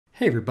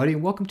Hey everybody,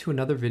 and welcome to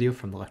another video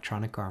from the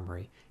Electronic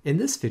Armory. In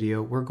this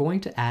video, we're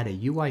going to add a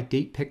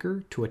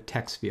UIDatePicker to a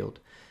text field.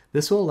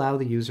 This will allow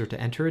the user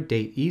to enter a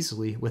date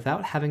easily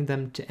without having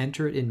them to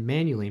enter it in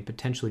manually and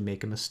potentially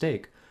make a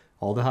mistake.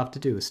 All they'll have to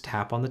do is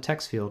tap on the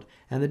text field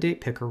and the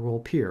date picker will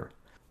appear.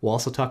 We'll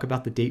also talk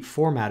about the date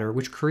formatter,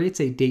 which creates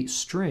a date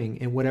string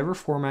in whatever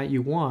format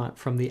you want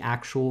from the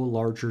actual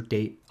larger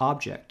date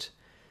object.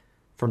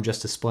 From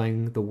just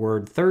displaying the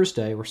word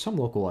Thursday, or some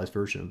localized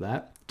version of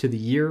that, to the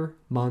year,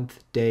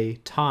 month, day,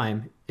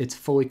 time, it's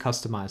fully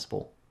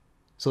customizable.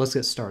 So let's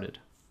get started.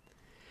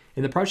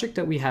 In the project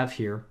that we have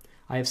here,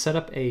 I have set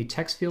up a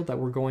text field that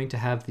we're going to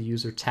have the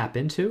user tap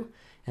into,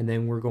 and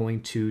then we're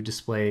going to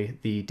display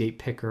the date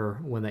picker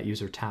when that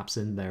user taps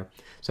in there.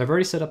 So I've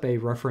already set up a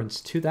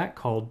reference to that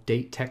called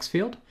date text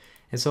field.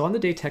 And so on the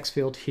date text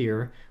field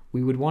here,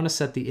 we would want to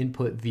set the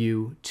input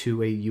view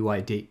to a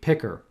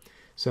UIDatePicker.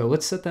 So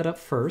let's set that up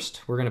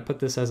first. We're going to put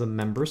this as a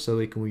member so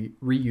we can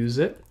reuse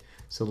it.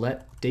 So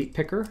let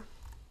datePicker, and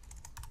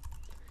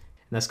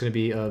that's going to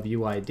be of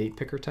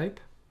UIDatePicker type.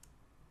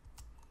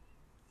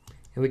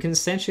 And we can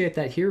instantiate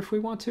that here if we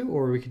want to,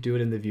 or we could do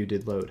it in the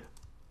viewDidLoad.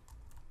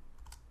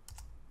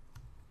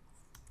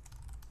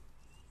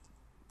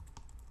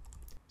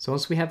 So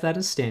once we have that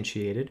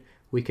instantiated,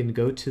 we can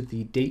go to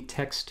the date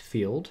text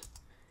field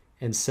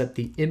and set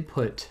the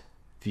input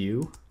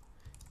view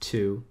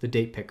to the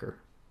datePicker.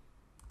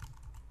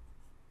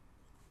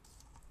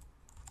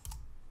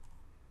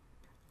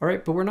 All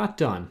right, but we're not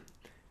done.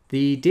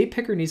 The date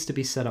picker needs to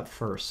be set up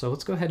first, so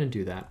let's go ahead and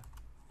do that.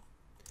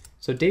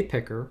 So date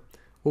picker,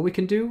 what we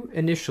can do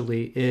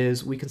initially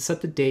is we can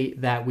set the date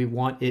that we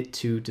want it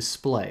to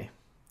display.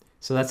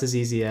 So that's as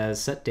easy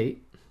as set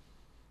date.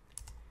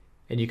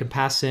 And you can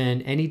pass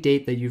in any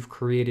date that you've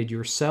created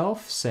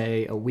yourself,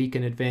 say a week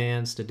in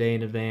advance, a day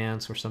in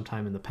advance, or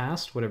sometime in the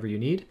past, whatever you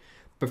need.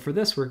 But for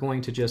this, we're going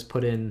to just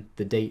put in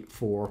the date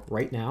for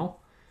right now.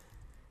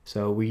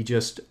 So we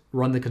just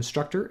run the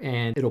constructor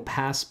and it'll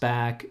pass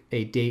back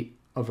a date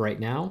of right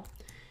now.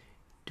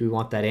 Do we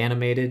want that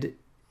animated?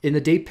 In the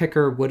date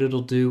picker, what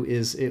it'll do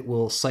is it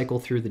will cycle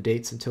through the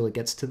dates until it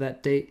gets to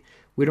that date.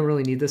 We don't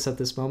really need this at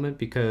this moment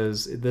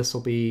because this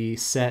will be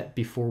set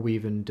before we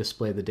even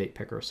display the date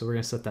picker. So we're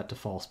going to set that to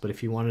false, but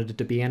if you wanted it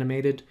to be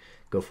animated,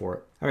 go for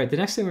it. All right, the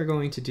next thing we're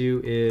going to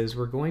do is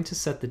we're going to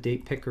set the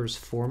date picker's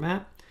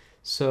format.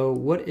 So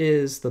what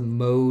is the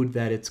mode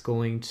that it's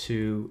going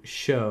to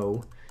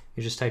show?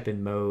 You just type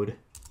in mode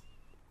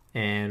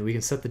and we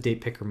can set the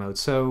date picker mode.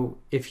 So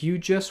if you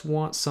just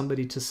want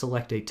somebody to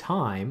select a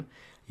time,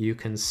 you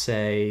can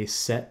say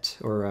set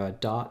or a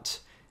dot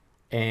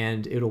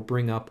and it'll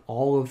bring up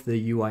all of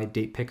the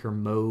UIDatePicker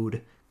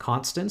mode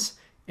constants.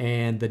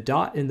 And the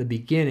dot in the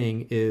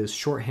beginning is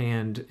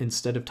shorthand.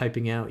 Instead of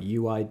typing out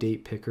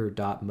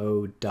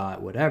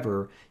UIDatePicker.mode.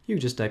 whatever, you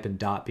just type in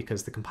dot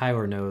because the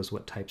compiler knows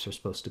what types are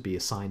supposed to be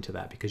assigned to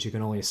that because you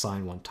can only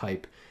assign one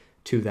type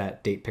to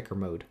that date picker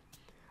mode.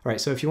 All right,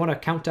 so if you want a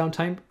countdown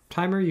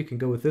timer, you can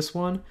go with this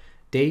one,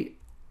 date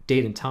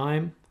and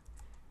time,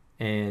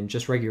 and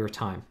just regular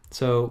time.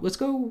 So let's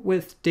go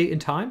with date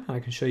and time. I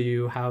can show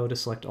you how to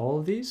select all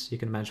of these. You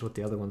can imagine what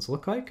the other ones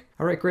look like.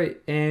 All right, great.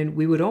 And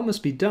we would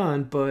almost be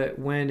done, but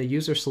when a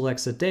user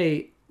selects a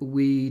date,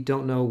 we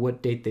don't know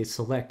what date they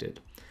selected.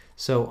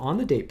 So on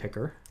the date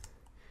picker,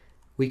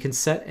 we can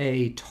set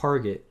a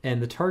target,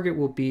 and the target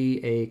will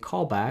be a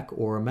callback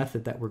or a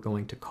method that we're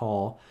going to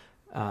call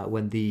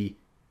when the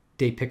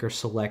date picker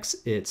selects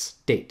its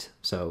date.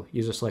 So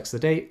user selects the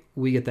date,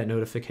 we get that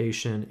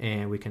notification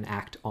and we can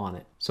act on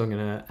it. So I'm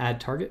going to add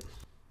target.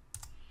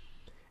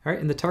 All right,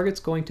 and the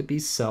target's going to be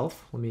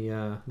self. Let me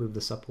move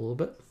this up a little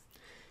bit.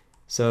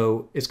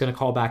 So it's going to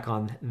call back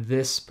on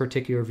this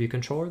particular view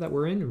controller that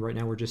we're in. Right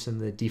now we're just in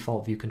the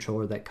default view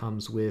controller that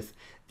comes with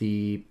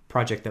the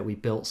project that we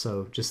built.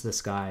 So just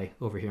this guy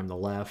over here on the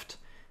left.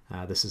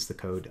 This is the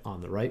code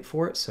on the right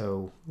for it.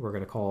 So we're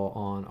going to call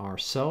on our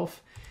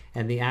self.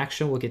 And the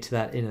action, we'll get to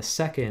that in a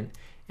second.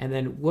 And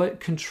then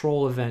what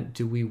control event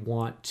do we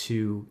want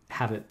to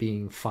have it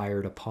being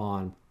fired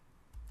upon?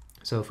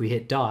 So if we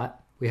hit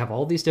dot, we have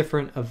all these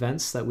different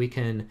events that we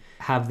can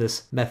have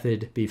this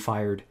method be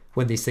fired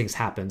when these things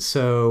happen.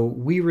 So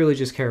we really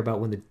just care about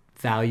when the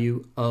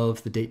value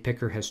of the date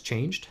picker has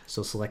changed.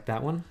 So select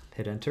that one,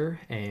 hit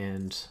enter,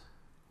 and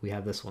we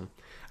have this one.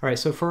 All right,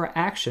 so for our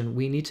action,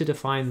 we need to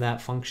define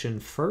that function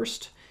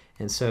first.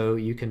 And so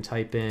you can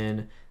type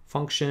in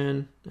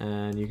function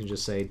and you can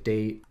just say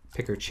date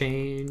picker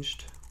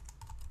changed,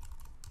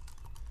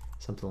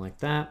 something like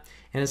that.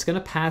 And it's going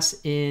to pass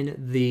in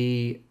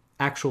the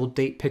actual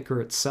date picker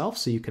itself,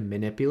 so you can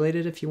manipulate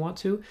it if you want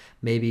to.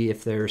 Maybe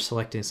if they're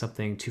selecting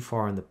something too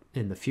far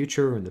in the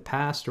future or in the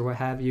past or what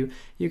have you,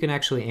 you can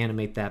actually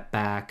animate that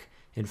back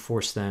and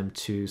force them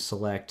to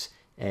select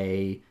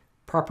a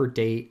proper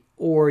date,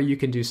 or you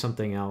can do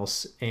something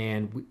else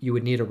and you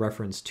would need a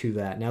reference to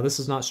that. Now this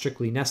is not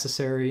strictly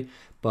necessary,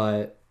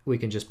 but we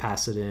can just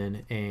pass it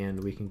in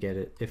and we can get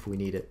it if we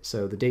need it.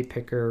 So the date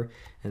picker,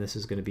 and this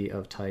is going to be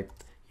of type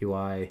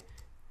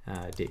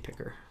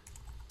UIDatePicker.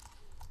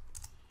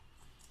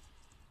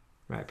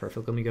 All right,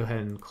 perfect. Let me go ahead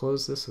and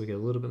close this so we get a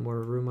little bit more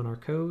room on our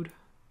code.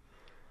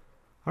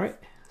 All right,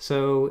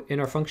 so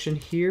in our function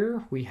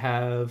here, we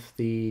have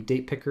the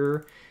date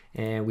picker,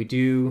 and we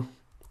do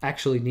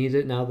actually need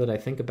it now that I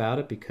think about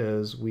it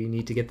because we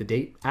need to get the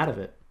date out of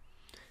it.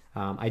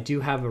 I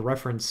do have a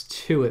reference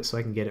to it so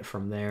I can get it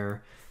from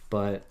there,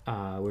 but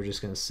we're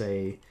just going to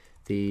say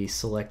the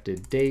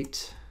selected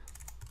date,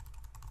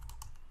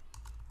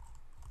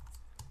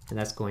 and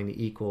that's going to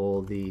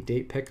equal the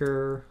date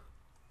picker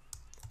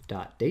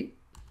dot date.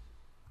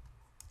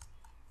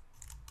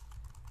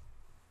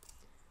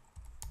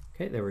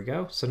 Okay, there we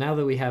go. So now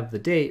that we have the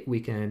date, we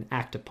can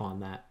act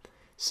upon that.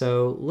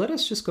 So let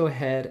us just go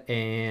ahead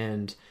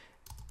and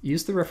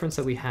use the reference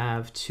that we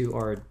have to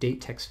our date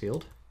text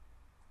field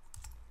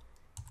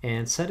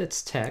and set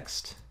its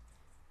text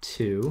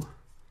to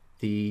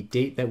the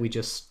date that we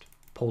just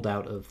pulled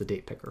out of the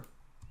date picker.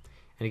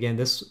 And again,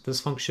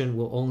 this function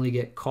will only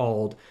get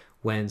called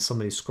when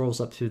somebody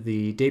scrolls up through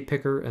the date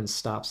picker and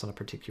stops on a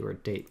particular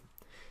date.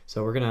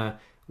 So we're gonna,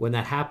 when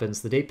that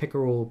happens, the date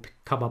picker will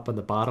come up on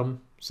the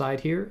bottom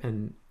side here,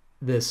 and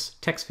this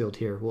text field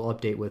here will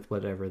update with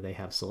whatever they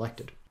have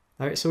selected.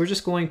 All right, so we're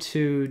just going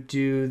to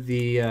do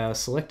the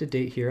selected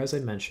date here, as I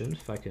mentioned,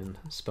 if I can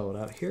spell it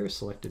out here,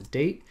 selected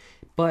date,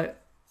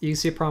 but you can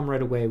see a problem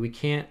right away. We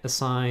can't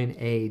assign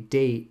a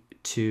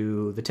date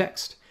to the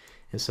text.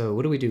 And so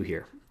what do we do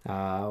here?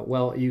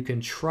 Well, you can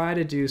try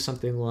to do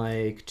something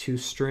like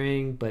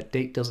toString, but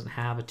date doesn't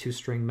have a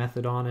toString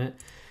method on it.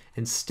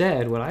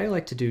 Instead, what I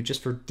like to do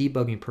just for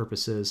debugging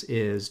purposes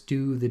is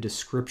do the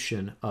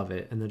description of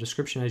it. And the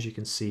description, as you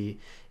can see,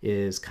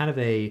 is kind of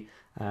a,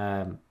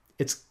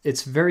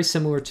 it's very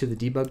similar to the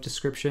debug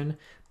description,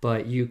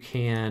 but you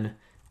can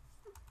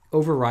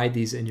override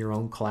these in your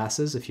own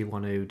classes. If you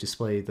want to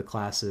display the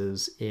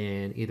classes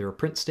in either a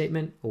print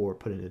statement or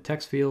put it in a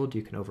text field,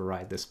 you can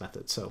override this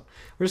method. So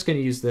we're just going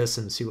to use this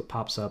and see what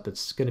pops up.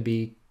 It's going to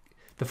be,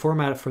 the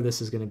format for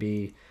this is going to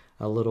be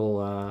a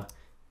little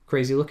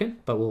crazy looking,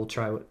 but we'll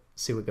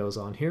see what goes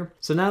on here.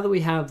 So now that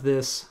we have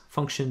this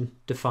function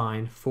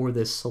defined for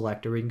this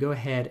selector, we can go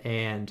ahead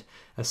and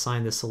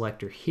assign the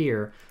selector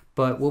here.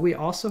 But what we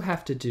also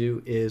have to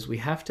do is we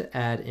have to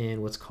add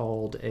in what's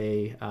called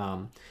a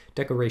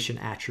decoration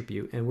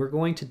attribute. And we're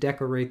going to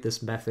decorate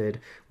this method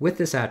with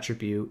this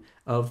attribute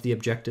of the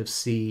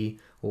Objective-C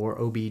or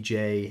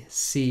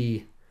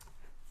OBJ-C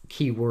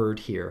keyword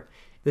here.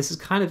 This is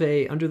kind of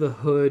a under the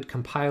hood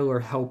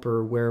compiler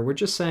helper where we're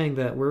just saying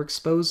that we're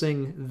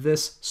exposing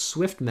this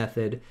Swift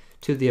method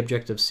to the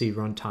Objective-C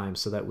runtime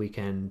so that we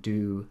can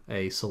do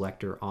a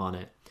selector on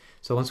it.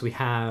 So once we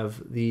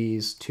have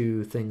these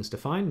two things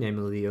defined,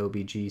 namely the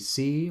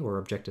OBJ-C or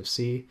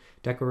Objective-C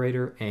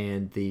decorator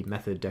and the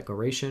method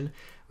decoration,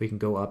 we can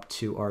go up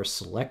to our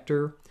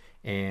selector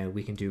and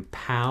we can do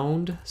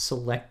pound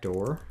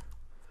selector.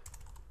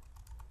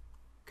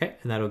 Okay,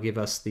 and that'll give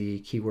us the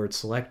keyword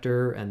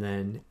selector, and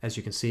then as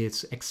you can see,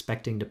 it's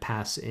expecting to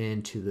pass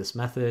into this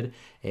method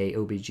a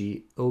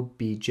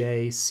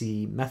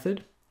OBJ-C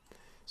method.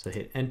 So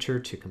hit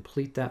enter to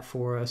complete that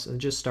for us and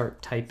just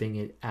start typing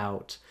it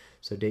out.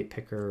 So date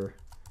picker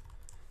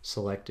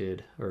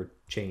selected or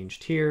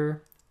changed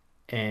here,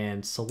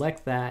 and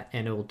select that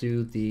and it will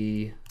do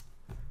the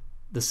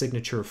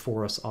signature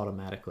for us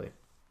automatically.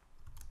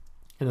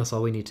 And that's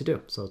all we need to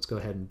do. So let's go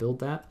ahead and build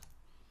that.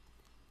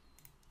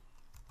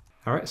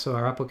 All right, so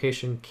our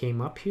application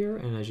came up here,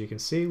 and as you can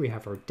see, we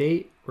have our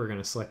date. We're going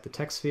to select the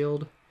text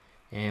field,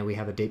 and we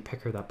have a date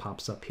picker that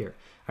pops up here.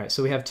 All right,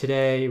 so we have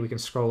today. We can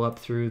scroll up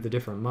through the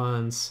different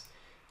months,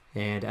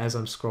 and as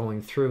I'm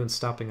scrolling through and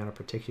stopping on a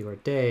particular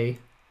day,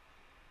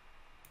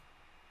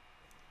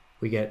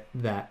 we get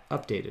that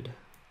updated.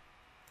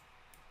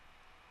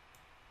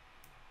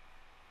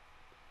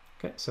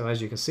 Okay, so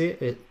as you can see,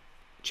 it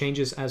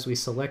changes as we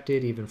select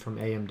it, even from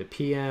AM to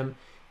PM.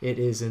 It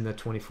is in the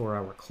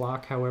 24-hour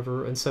clock,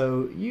 however, and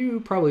so you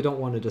probably don't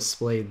want to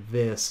display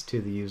this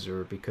to the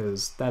user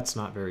because that's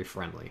not very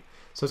friendly.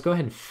 So let's go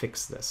ahead and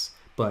fix this.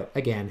 But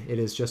again, it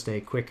is just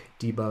a quick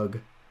debug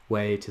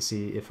way to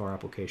see if our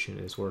application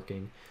is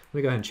working. Let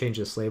me go ahead and change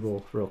this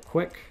label real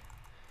quick.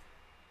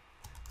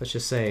 Let's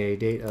just say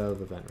date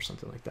of event or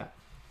something like that.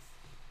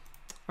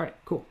 All right,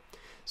 cool.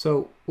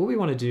 So what we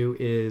want to do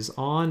is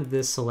on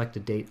this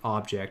selected date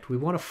object, we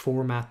want to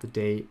format the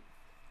date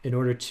in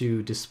order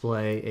to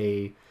display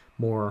a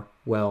more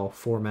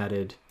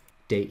well-formatted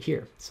date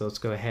here. So let's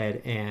go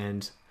ahead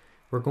and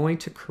we're going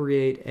to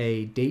create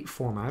a date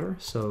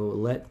formatter. So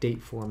let date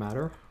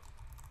formatter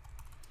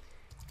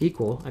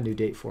equal a new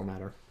date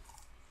formatter.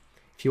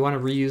 If you want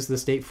to reuse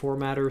this date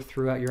formatter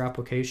throughout your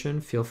application,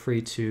 feel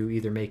free to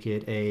either make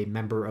it a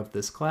member of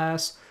this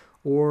class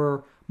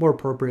or more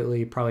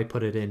appropriately, probably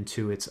put it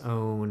into its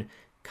own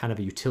kind of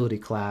a utility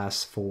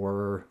class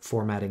for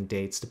formatting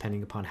dates,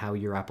 depending upon how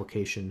your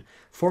application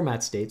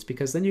formats dates,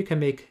 because then you can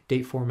make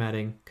date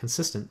formatting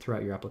consistent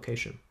throughout your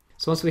application.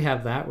 So once we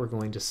have that, we're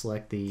going to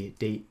select the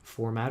date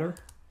formatter.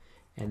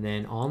 And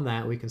then on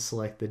that, we can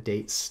select the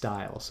date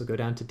style. So go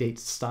down to date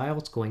style.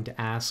 It's going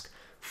to ask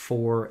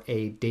for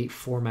a date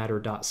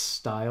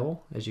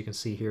formatter.style. As you can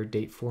see here,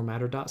 date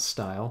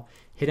formatter.style.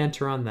 Hit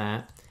enter on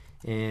that.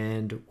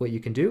 And what you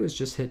can do is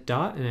just hit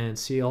dot and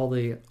see all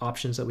the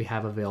options that we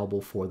have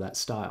available for that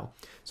style.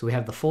 So we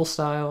have the full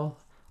style,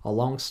 a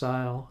long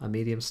style, a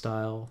medium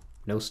style,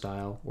 no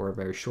style, or a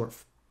very short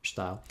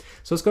style.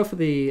 So let's go for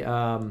the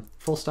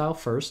full style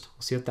first.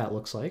 We'll see what that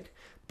looks like.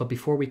 But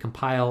before we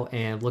compile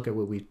and look at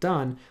what we've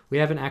done, we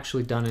haven't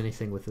actually done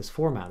anything with this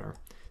formatter.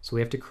 So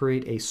we have to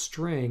create a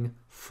string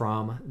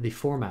from the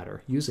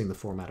formatter, using the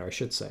formatter, I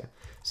should say.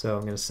 So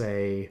I'm going to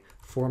say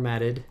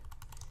formatted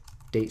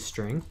date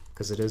string,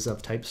 because it is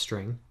of type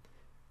string.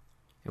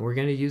 And we're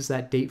going to use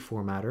that date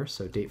formatter,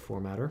 so date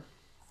formatter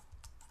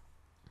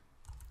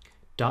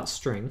dot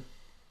string,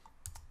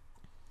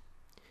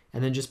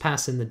 and then just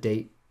pass in the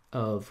date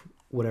of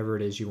whatever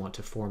it is you want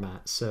to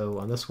format. So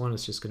on this one,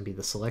 it's just going to be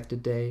the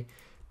selected day.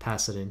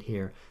 Pass it in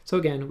here. So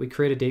again, we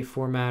create a date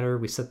formatter,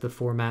 we set the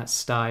format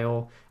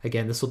style.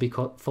 Again, this will be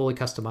fully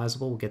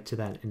customizable. We'll get to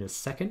that in a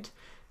second.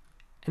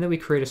 And then we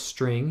create a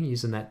string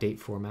using that date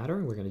formatter,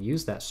 and we're going to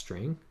use that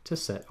string to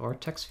set our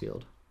text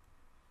field.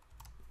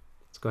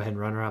 Let's go ahead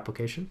and run our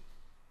application.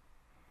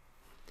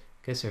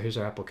 Okay, so here's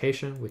our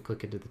application. We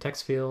click into the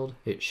text field.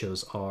 It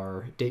shows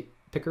our date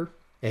picker.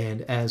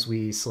 And as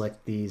we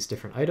select these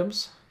different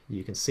items,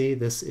 you can see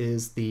this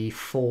is the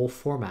full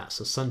format.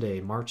 So Sunday,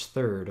 March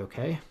 3rd,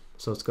 okay?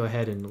 So let's go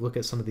ahead and look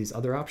at some of these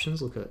other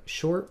options. Look at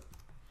short.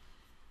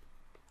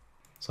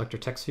 Select our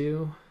text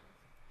view.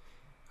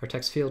 Our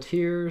text field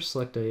here,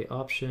 select a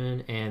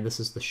option, and this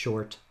is the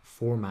short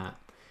format.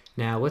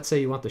 Now, let's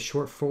say you want the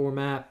short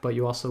format, but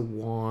you also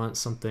want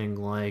something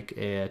like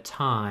a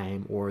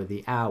time or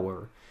the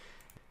hour.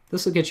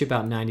 This will get you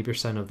about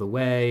 90% of the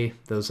way.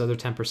 Those other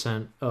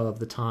 10% of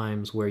the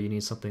times where you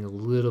need something a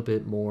little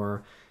bit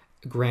more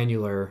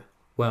granular,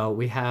 well,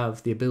 we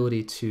have the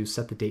ability to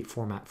set the date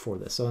format for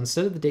this. So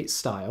instead of the date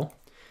style,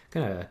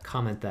 I'm going to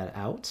comment that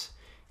out,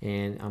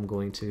 and I'm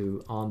going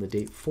to, on the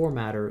date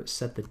formatter,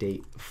 set the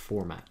date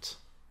format.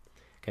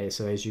 Okay,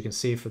 so as you can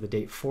see for the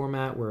date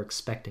format, we're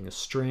expecting a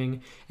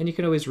string, and you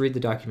can always read the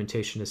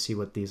documentation to see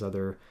what these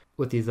other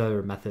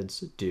methods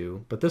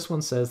do. But this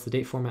one says the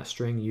date format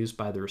string used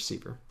by the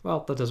receiver. Well,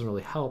 that doesn't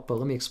really help, but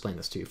let me explain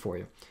this to you for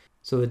you.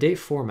 So the date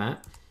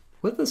format,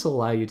 what this will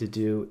allow you to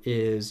do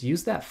is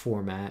use that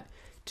format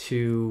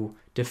to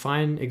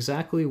define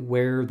exactly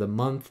where the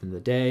month and the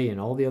day and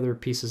all the other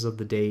pieces of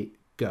the date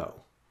go.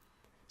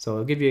 So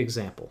I'll give you an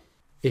example.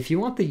 If you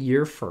want the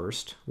year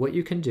first, what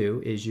you can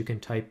do is you can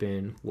type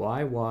in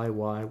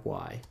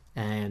YYYY,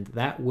 and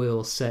that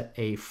will set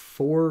a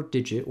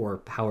 4-digit,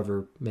 or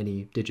however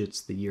many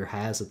digits the year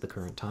has at the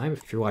current time.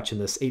 If you're watching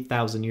this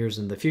 8,000 years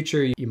in the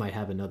future, you might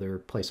have another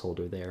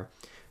placeholder there.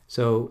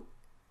 So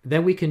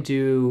then we can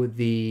do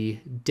the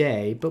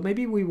day, but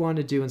maybe we want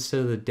to do,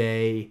 instead of the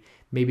day,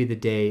 maybe the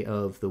day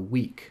of the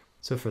week.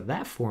 So for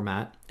that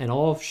format, and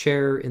I'll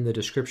share in the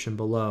description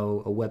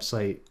below a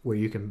website where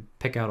you can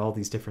pick out all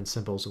these different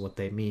symbols and what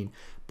they mean.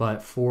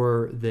 But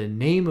for the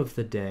name of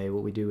the day,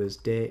 what we do is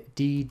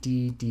DDDD.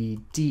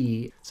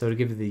 So to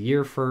give you the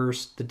year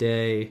first, the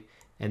day,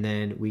 and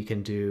then we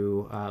can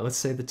do, let's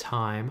say the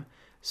time.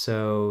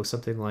 So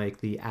something like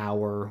the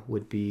hour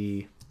would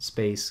be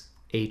space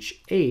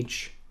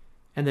HH.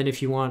 And then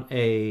if you want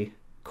a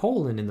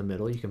colon in the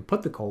middle, you can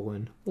put the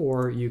colon,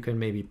 or you can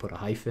maybe put a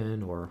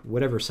hyphen or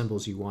whatever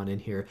symbols you want in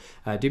here.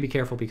 Do be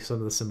careful, because some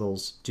of the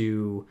symbols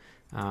do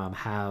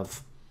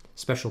have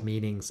special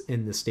meanings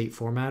in the date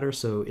formatter.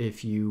 So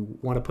if you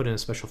want to put in a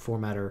special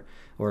formatter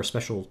or a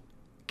special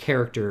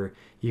character,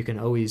 you can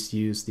always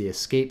use the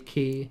escape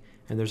key,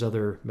 and there's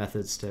other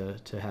methods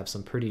to have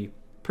some pretty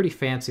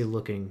fancy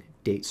looking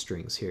date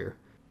strings here.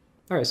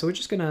 All right, so we're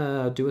just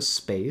gonna do a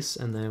space,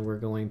 and then we're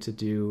going to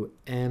do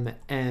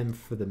MM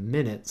for the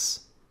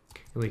minutes,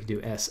 and we can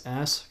do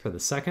SS for the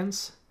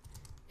seconds,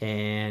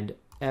 and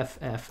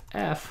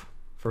FFF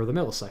for the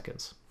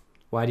milliseconds.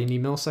 Why do you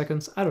need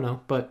milliseconds? I don't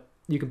know, but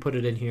you can put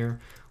it in here,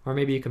 or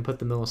maybe you can put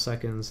the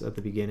milliseconds at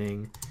the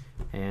beginning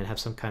and have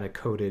some kind of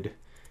coded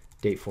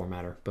date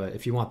formatter. But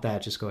if you want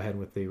that, just go ahead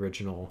with the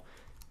original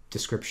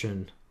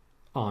description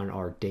on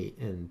our date,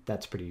 and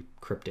that's pretty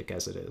cryptic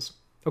as it is.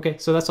 Okay,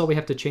 so that's all we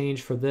have to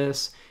change for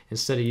this.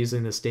 Instead of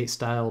using this date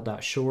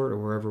style.short or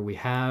wherever we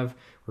have,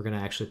 we're going to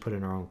actually put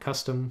in our own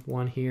custom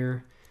one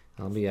here.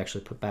 Let me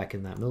actually put back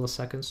in that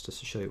milliseconds just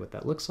to show you what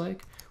that looks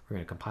like. We're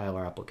going to compile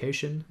our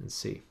application and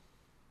see.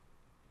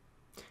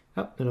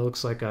 Oh, and it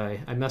looks like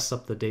I messed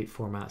up the date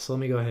format. So let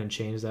me go ahead and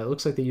change that. It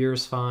looks like the year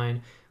is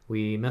fine.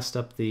 We messed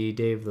up the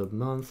day of the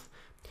month.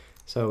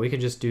 So we can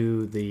just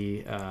do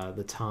the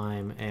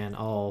time, and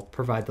I'll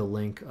provide the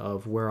link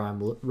of where I'm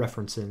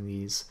referencing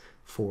these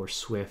for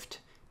Swift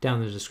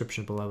down in the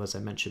description below, as I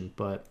mentioned.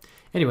 But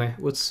anyway,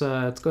 let's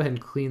go ahead and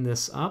clean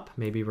this up.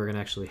 Maybe we're going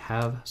to actually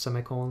have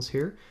semicolons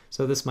here.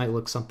 So this might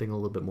look something a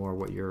little bit more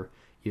what you're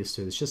used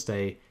to. It's just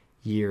a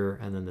year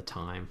and then the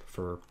time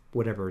for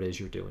whatever it is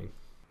you're doing.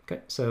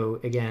 Okay,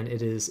 so again,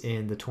 it is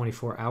in the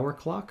 24-hour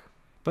clock.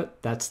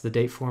 But that's the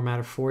date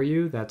formatter for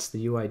you. That's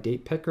the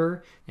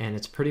UIDatePicker, and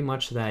it's pretty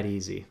much that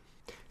easy.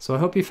 So I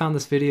hope you found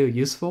this video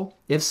useful.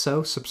 If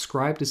so,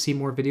 subscribe to see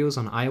more videos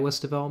on iOS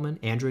development,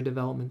 Android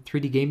development,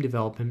 3D game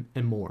development,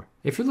 and more.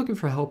 If you're looking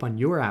for help on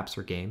your apps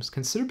or games,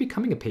 consider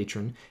becoming a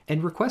patron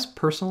and request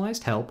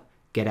personalized help,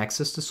 get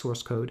access to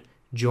source code,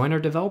 join our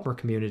developer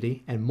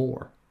community, and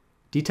more.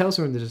 Details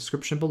are in the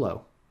description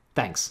below.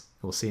 Thanks,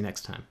 and we'll see you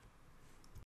next time.